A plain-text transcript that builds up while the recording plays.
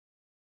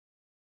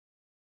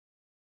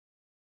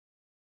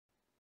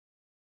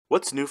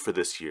What's new for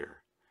this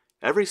year?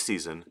 Every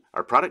season,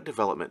 our product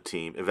development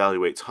team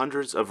evaluates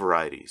hundreds of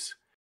varieties.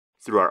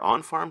 Through our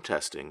on-farm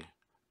testing,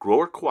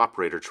 grower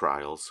cooperator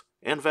trials,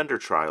 and vendor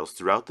trials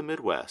throughout the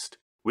Midwest,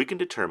 we can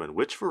determine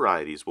which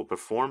varieties will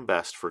perform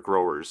best for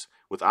growers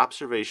with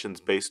observations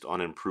based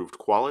on improved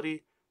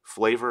quality,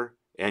 flavor,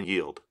 and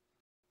yield.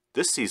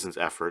 This season's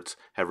efforts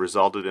have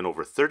resulted in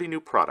over 30 new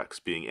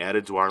products being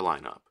added to our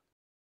lineup.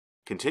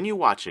 Continue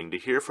watching to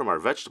hear from our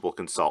vegetable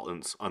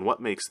consultants on what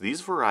makes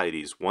these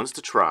varieties ones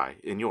to try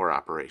in your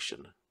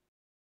operation.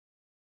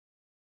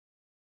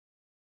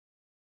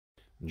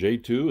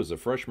 Jade II is a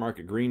fresh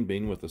market green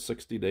bean with a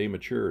 60-day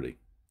maturity.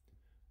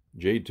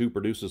 Jade II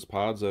produces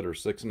pods that are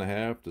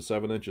 6.5 to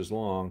 7 inches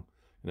long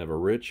and have a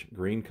rich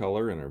green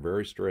color and are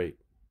very straight.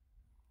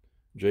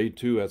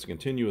 Jade II has a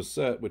continuous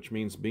set, which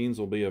means beans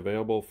will be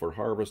available for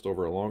harvest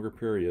over a longer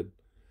period,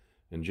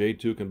 and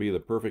Jade II can be the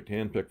perfect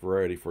hand-picked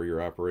variety for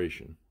your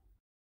operation.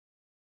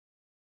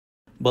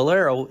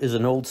 Bolero is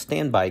an old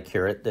standby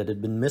carrot that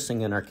had been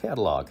missing in our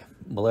catalog.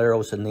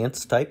 Bolero is a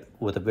Nance type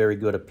with a very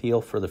good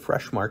appeal for the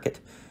fresh market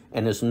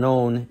and is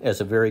known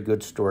as a very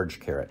good storage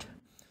carrot.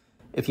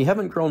 If you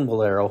haven't grown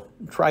Bolero,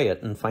 try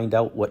it and find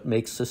out what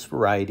makes this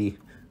variety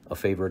a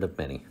favorite of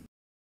many.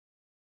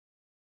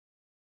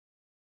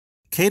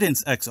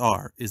 Cadence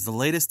XR is the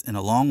latest in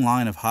a long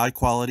line of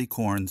high-quality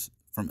corns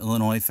from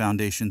Illinois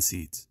Foundation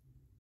Seeds.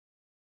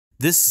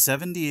 This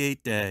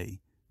 78-day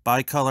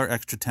Bicolor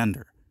Extra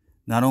Tender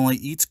not only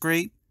eats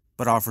great,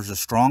 but offers a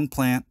strong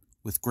plant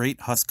with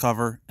great husk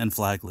cover and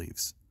flag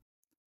leaves.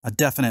 A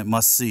definite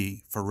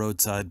must-see for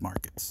roadside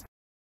markets.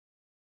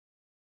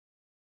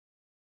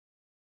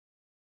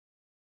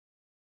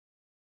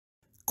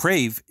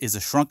 Crave is a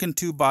shrunken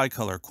tube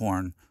bicolor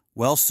corn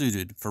well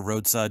suited for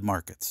roadside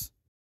markets.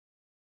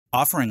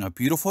 Offering a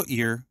beautiful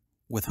ear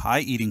with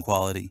high eating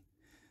quality,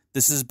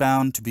 this is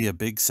bound to be a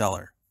big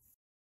seller.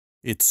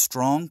 Its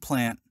strong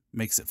plant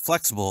makes it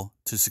flexible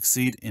to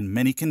succeed in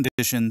many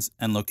conditions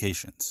and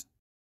locations.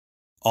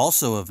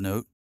 Also of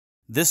note,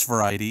 this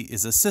variety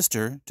is a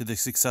sister to the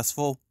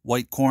successful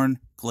white corn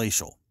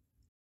Glacial.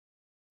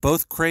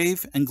 Both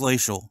Crave and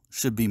Glacial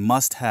should be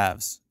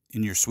must-haves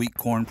in your sweet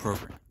corn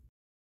program.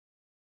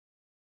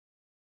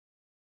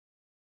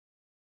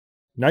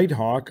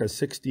 Nighthawk, a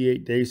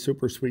 68-day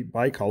super sweet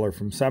bicolor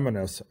from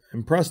Seminoles,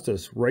 impressed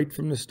us right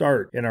from the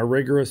start in our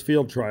rigorous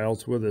field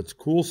trials with its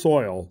cool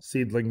soil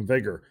seedling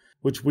vigor,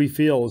 which we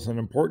feel is an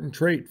important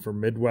trait for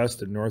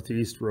Midwest and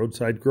Northeast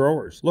roadside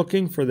growers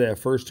looking for that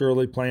first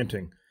early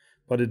planting.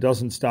 But it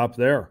doesn't stop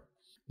there.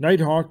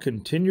 Nighthawk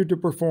continued to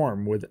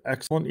perform with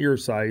excellent ear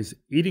size,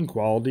 eating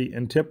quality,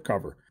 and tip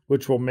cover,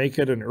 which will make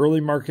it an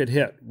early market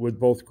hit with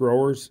both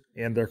growers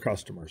and their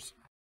customers.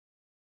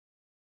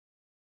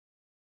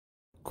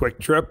 Quick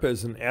Trip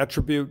is an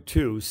Attribute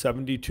 2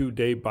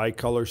 72-day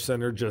bicolor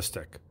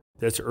synergistic.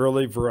 This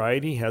early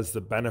variety has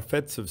the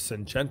benefits of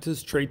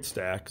Syngenta's trait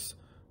stacks,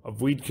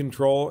 of weed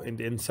control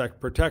and insect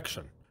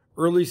protection.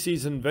 Early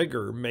season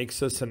vigor makes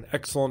this an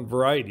excellent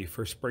variety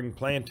for spring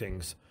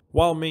plantings,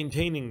 while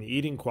maintaining the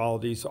eating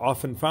qualities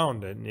often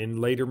found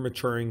in later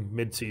maturing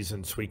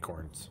mid-season sweet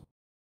corns.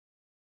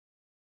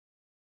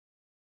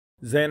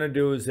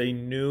 Xanadu is a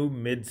new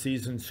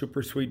mid-season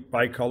super sweet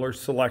bicolor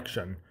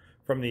selection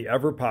from the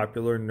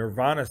ever-popular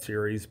Nirvana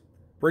series,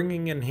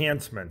 bringing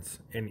enhancements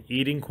in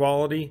eating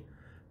quality,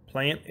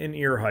 plant and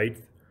ear height,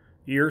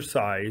 ear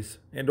size,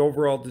 and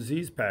overall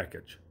disease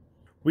package.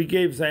 We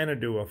gave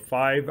Xanadu a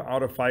 5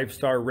 out of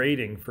 5-star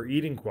rating for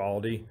eating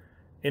quality,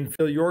 and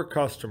feel your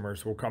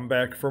customers will come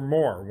back for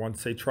more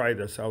once they try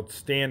this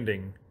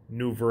outstanding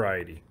new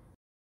variety.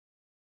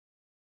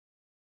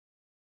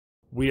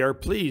 We are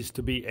pleased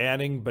to be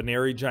adding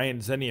Benary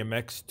Giant Zinnia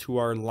Mix to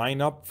our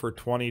lineup for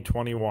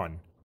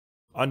 2021.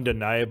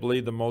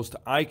 Undeniably the most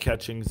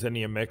eye-catching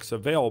Zinnia mix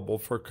available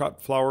for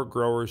cut flower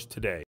growers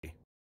today.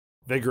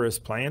 Vigorous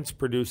plants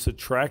produce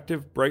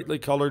attractive, brightly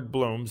colored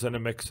blooms in a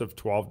mix of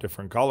 12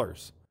 different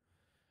colors.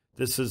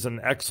 This is an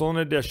excellent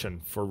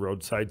addition for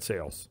roadside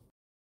sales.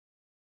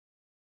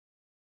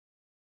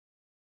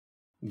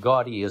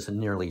 Gaudi is a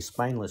nearly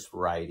spineless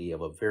variety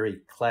of a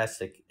very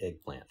classic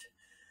eggplant.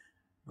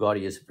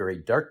 Gaudi is a very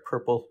dark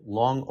purple,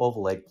 long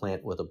oval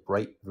eggplant with a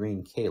bright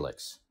green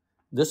calyx.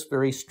 This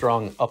very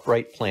strong,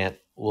 upright plant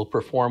will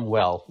perform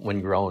well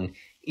when grown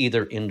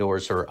either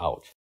indoors or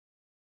out.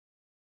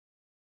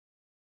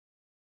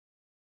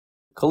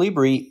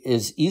 Kolibri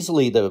is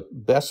easily the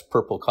best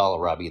purple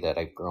kohlrabi that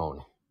I've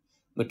grown.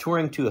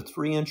 Maturing to a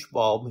 3-inch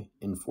bulb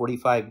in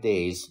 45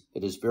 days,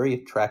 it is very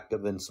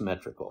attractive and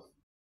symmetrical,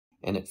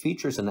 and it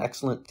features an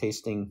excellent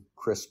tasting,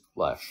 crisp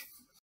flesh.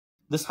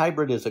 This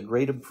hybrid is a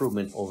great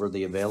improvement over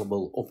the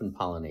available open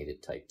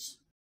pollinated types.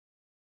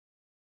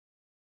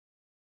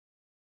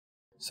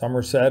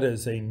 Somerset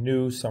is a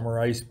new summer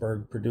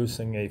iceberg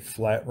producing a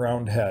flat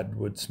round head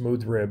with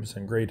smooth ribs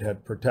and great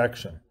head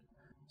protection.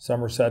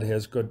 Somerset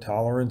has good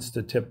tolerance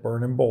to tip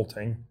burn and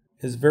bolting,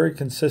 is very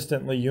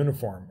consistently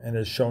uniform, and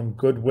has shown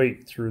good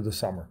weight through the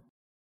summer.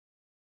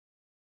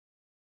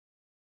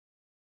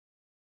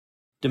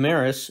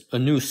 Damaris, a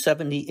new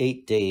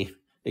 78-day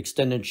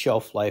extended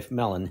shelf life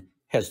melon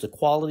has the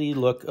quality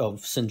look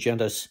of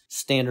Syngenta's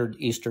standard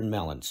Eastern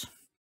melons.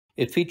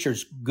 It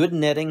features good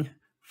netting,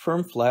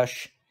 firm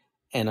flesh,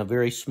 and a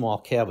very small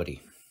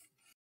cavity.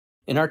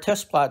 In our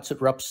test plots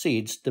at Rupp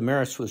Seeds,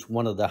 Damaris was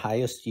one of the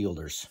highest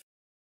yielders.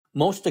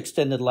 Most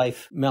extended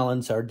life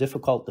melons are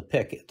difficult to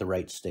pick at the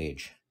right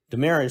stage.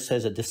 Damaris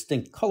has a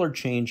distinct color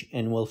change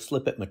and will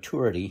slip at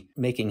maturity,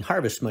 making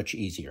harvest much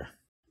easier.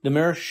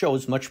 Damaris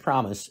shows much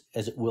promise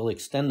as it will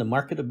extend the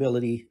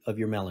marketability of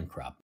your melon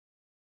crop.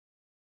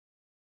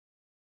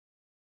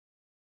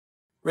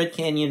 Red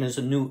Canyon is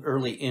a new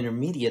early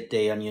intermediate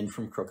day onion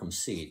from Crookham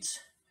Seeds.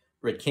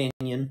 Red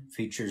Canyon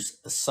features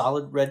a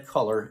solid red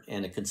color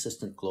and a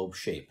consistent globe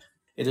shape.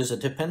 It is a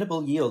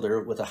dependable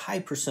yielder with a high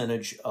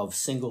percentage of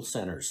single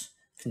centers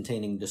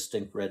containing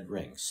distinct red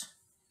rings.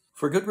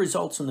 For good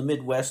results in the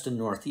Midwest and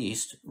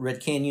Northeast, Red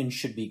Canyon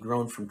should be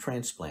grown from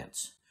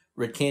transplants.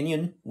 Red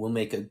Canyon will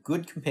make a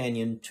good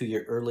companion to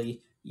your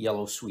early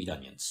yellow sweet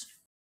onions.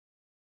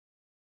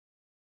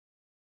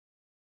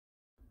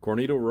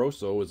 Cornito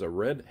Rosso is a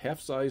red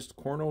half-sized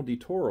Corno di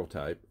Toro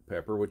type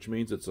pepper, which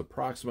means it's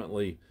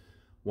approximately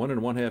 1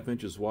 1/2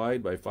 inches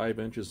wide by 5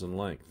 inches in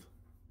length.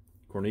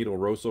 Cornito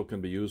Rosso can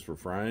be used for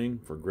frying,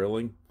 for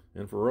grilling,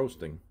 and for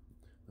roasting.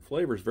 The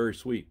flavor is very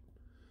sweet.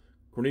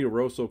 Cornito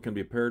Rosso can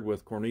be paired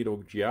with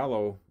Cornito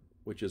Giallo,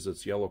 which is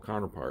its yellow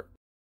counterpart.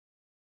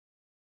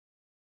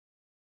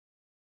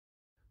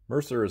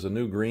 Mercer is a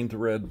new green to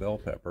red bell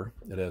pepper.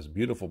 It has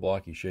beautiful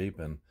blocky shape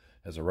and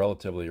has a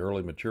relatively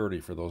early maturity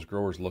for those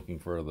growers looking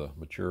for the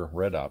mature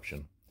red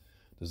option.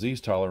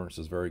 Disease tolerance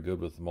is very good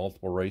with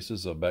multiple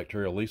races of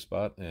bacterial leaf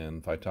spot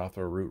and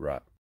Phytophthora root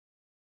rot.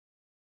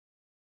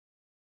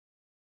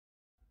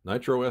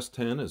 Nitro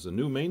S10 is a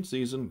new main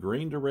season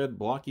green to red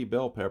blocky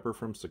bell pepper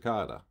from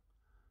Cicada.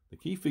 The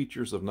key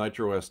features of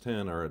Nitro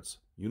S10 are its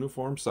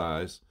uniform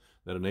size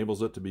that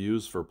enables it to be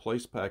used for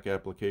place pack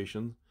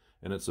application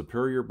and its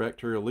superior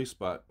bacterial leaf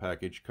spot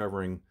package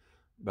covering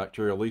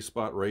bacterial leaf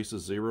spot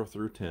races 0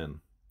 through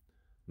 10.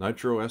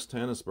 Nitro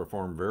S10 has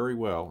performed very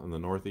well in the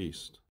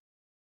Northeast.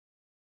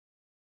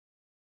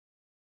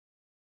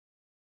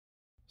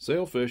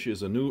 Sailfish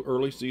is a new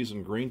early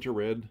season green to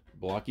red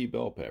blocky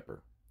bell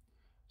pepper.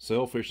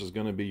 Sailfish is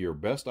going to be your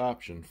best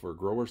option for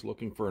growers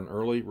looking for an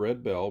early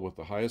red bell with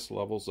the highest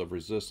levels of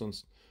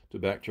resistance to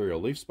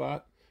bacterial leaf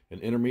spot and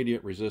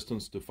intermediate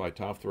resistance to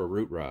Phytophthora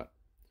root rot.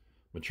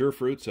 Mature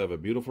fruits have a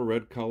beautiful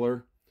red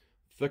color,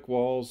 thick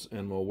walls,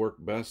 and will work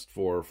best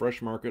for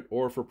fresh market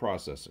or for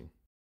processing.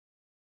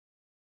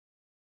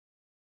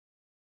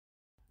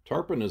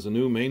 Tarpon is a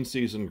new main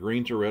season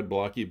green to red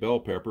blocky bell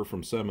pepper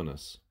from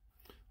Seminis.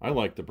 I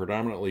like the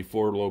predominantly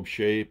four-lobe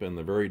shape and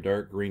the very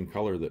dark green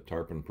color that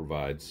Tarpon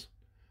provides.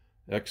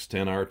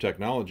 X10R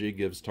technology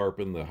gives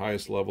Tarpon the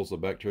highest levels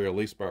of bacterial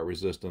leaf spot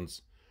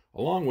resistance,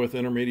 along with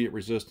intermediate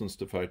resistance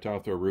to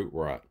Phytophthora root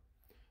rot.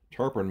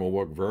 Tarpon will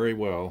work very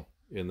well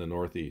in the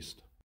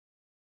Northeast.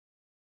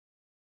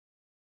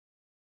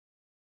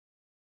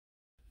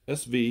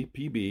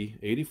 SVPB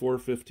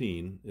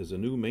 8415 is a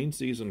new main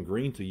season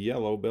green to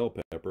yellow bell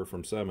pepper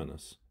from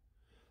Seminis.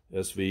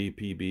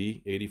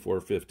 SVPB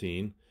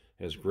 8415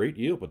 has great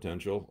yield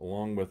potential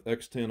along with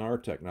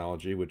X10R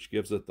technology, which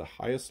gives it the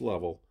highest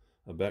level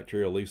of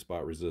bacterial leaf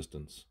spot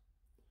resistance.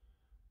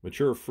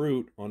 Mature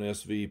fruit on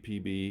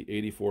SVPB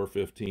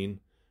 8415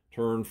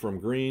 turn from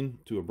green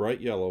to a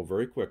bright yellow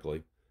very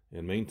quickly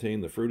and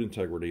maintain the fruit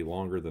integrity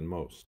longer than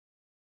most.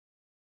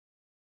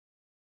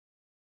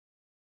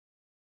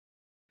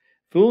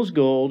 Fool's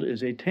Gold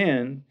is a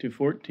 10 to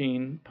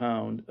 14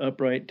 pound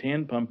upright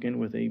tan pumpkin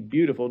with a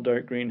beautiful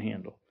dark green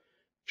handle.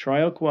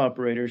 Trial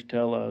cooperators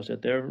tell us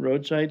at their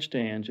roadside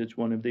stands it's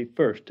one of the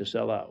first to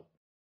sell out.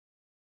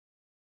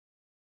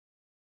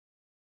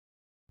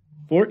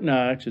 Fort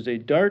Knox is a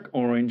dark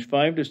orange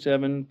 5 to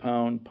 7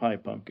 pound pie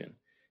pumpkin.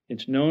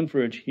 It's known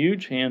for its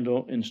huge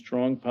handle and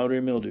strong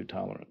powdery mildew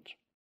tolerance.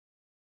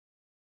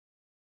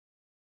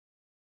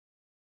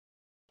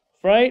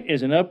 Fright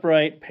is an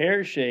upright,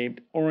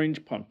 pear-shaped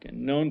orange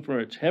pumpkin, known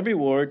for its heavy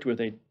wart with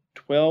a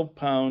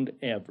 12-pound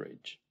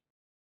average.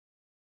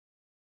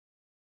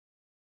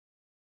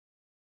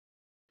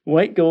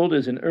 White Gold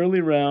is an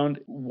early round,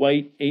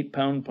 white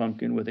 8-pound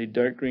pumpkin with a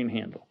dark green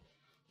handle.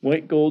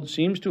 White Gold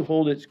seems to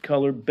hold its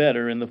color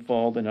better in the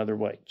fall than other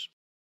whites.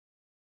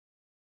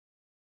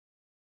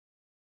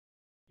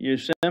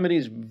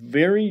 Yosemite's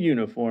very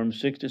uniform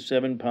 6 to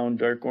 7 pound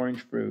dark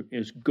orange fruit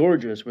is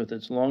gorgeous with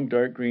its long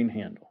dark green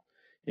handle.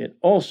 It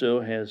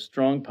also has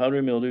strong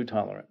powdery mildew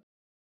tolerance.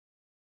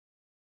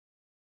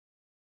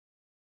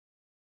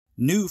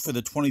 New for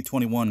the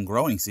 2021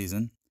 growing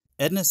season,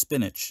 Edna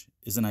Spinach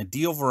is an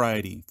ideal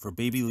variety for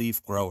baby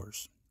leaf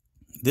growers.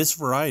 This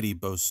variety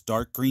boasts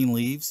dark green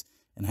leaves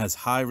and has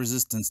high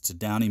resistance to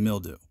downy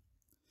mildew.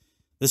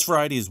 This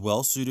variety is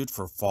well suited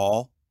for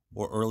fall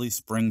or early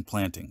spring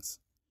plantings.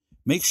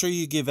 Make sure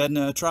you give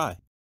Edna a try.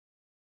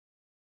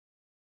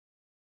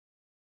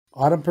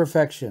 Autumn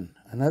Perfection,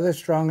 another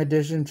strong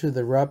addition to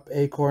the Rupp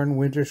Acorn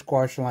Winter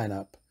Squash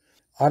lineup.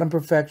 Autumn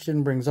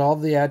Perfection brings all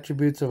the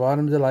attributes of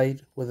Autumn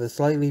Delight with a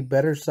slightly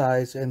better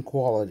size and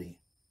quality.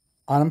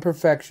 Autumn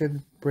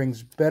Perfection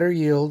brings better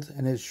yield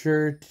and is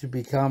sure to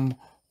become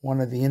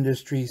one of the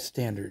industry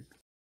standard.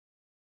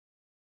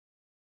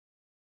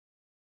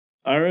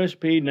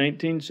 RSP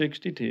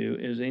 1962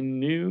 is a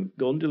new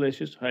Golden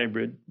Delicious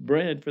hybrid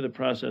bred for the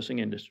processing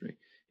industry.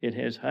 It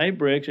has high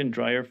bricks and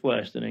drier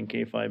flesh than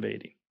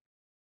NK580.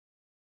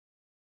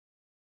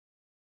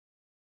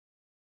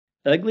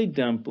 Ugly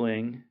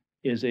Dumpling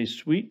is a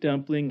sweet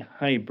dumpling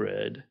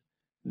hybrid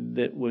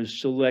that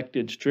was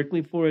selected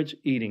strictly for its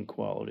eating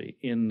quality.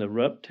 In the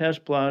RUP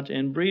test plots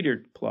and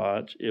breeder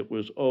plots, it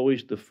was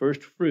always the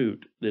first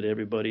fruit that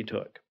everybody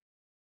took.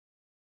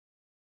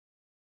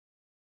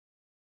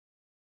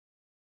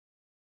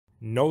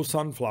 No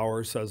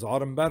sunflower says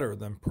autumn better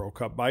than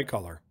Procut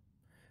Bicolor.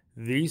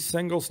 These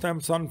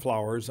single-stem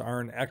sunflowers are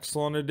an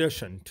excellent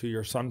addition to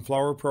your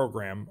sunflower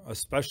program,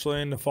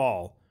 especially in the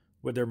fall,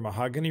 with their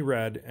mahogany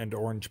red and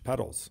orange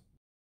petals.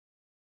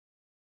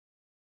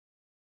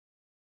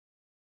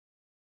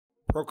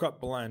 Procut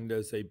Blend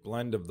is a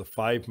blend of the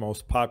 5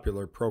 most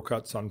popular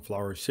Procut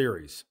sunflower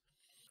series,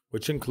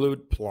 which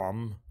include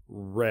Plum,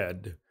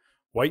 Red,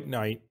 White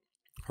Knight,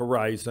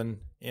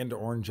 Horizon, and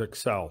Orange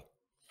Excel.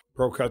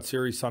 Procut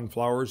series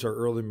sunflowers are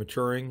early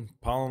maturing,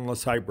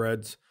 pollenless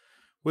hybrids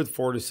with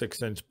 4 to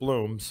 6 inch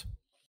blooms.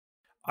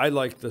 I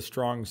like the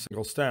strong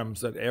single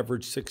stems that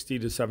average 60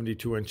 to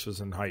 72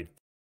 inches in height.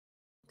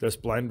 This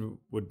blend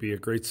would be a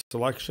great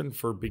selection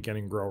for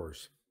beginning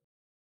growers.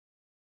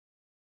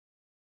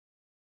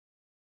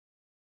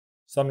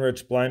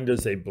 Sunrich Blend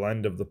is a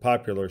blend of the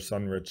popular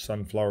Sunrich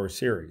sunflower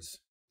series.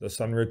 The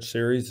Sunrich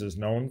series is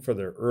known for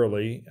their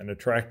early and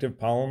attractive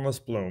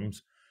pollenless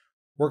blooms,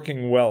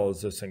 working well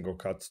as a single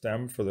cut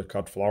stem for the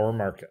cut flower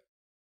market.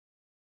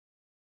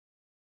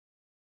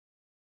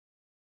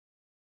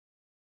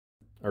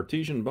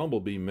 Artisan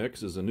Bumblebee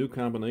Mix is a new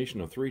combination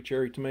of 3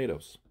 cherry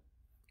tomatoes.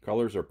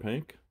 Colors are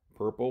pink,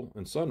 purple,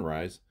 and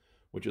sunrise,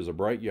 which is a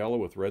bright yellow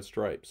with red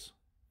stripes.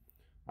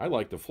 I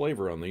like the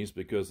flavor on these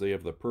because they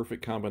have the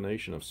perfect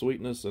combination of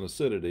sweetness and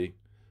acidity,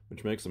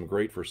 which makes them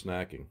great for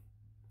snacking.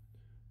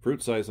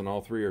 Fruit size on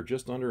all 3 are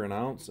just under an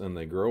ounce, and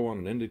they grow on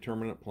an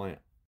indeterminate plant.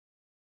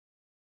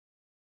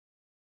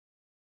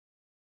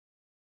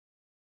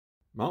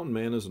 Mountain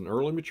Man is an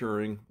early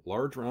maturing,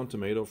 large round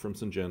tomato from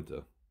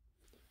Syngenta.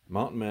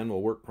 Mountain Man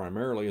will work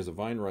primarily as a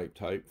vine-ripe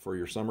type for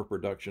your summer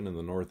production in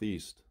the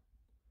Northeast.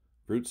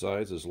 Fruit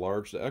size is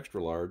large to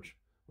extra large,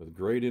 with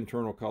great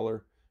internal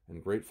color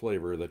and great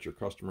flavor that your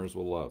customers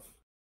will love.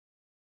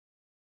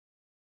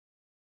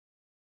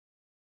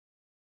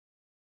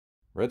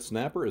 Red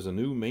Snapper is a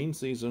new main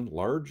season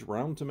large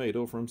round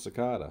tomato from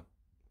Cicada.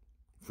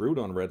 Fruit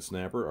on Red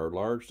Snapper are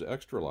large to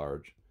extra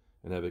large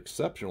and have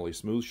exceptionally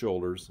smooth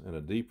shoulders and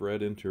a deep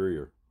red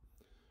interior.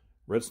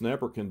 Red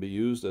Snapper can be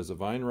used as a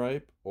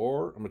vine-ripe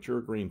or a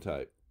mature green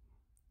type.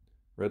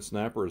 Red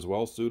Snapper is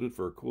well suited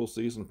for a cool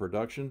season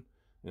production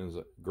and is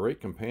a great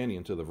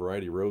companion to the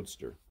variety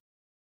Roadster.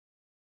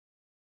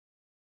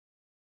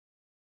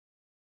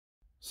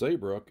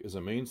 Saybrook is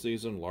a main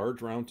season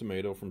large round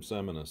tomato from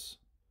Seminus.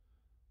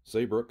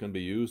 Saybrook can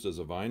be used as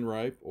a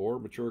vine-ripe or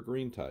mature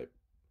green type.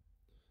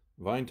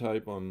 Vine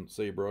type on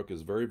Saybrook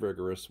is very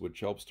vigorous, which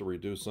helps to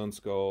reduce sun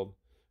scald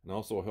and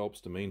also helps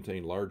to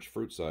maintain large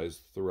fruit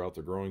size throughout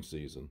the growing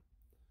season.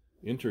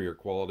 Interior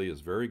quality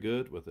is very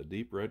good with a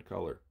deep red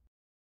color.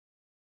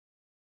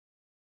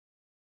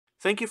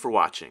 Thank you for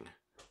watching.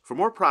 For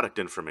more product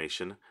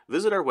information,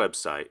 visit our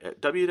website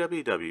at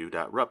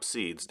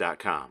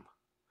www.rupseeds.com.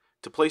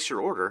 To place your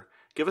order,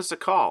 give us a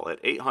call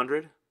at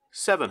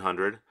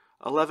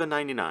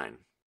 800-700-1199.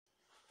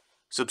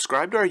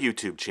 Subscribe to our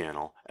YouTube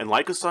channel and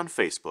like us on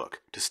Facebook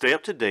to stay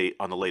up to date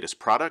on the latest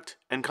product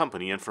and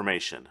company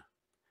information.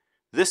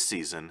 This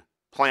season,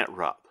 plant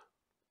RUP.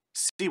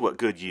 See what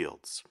good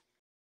yields.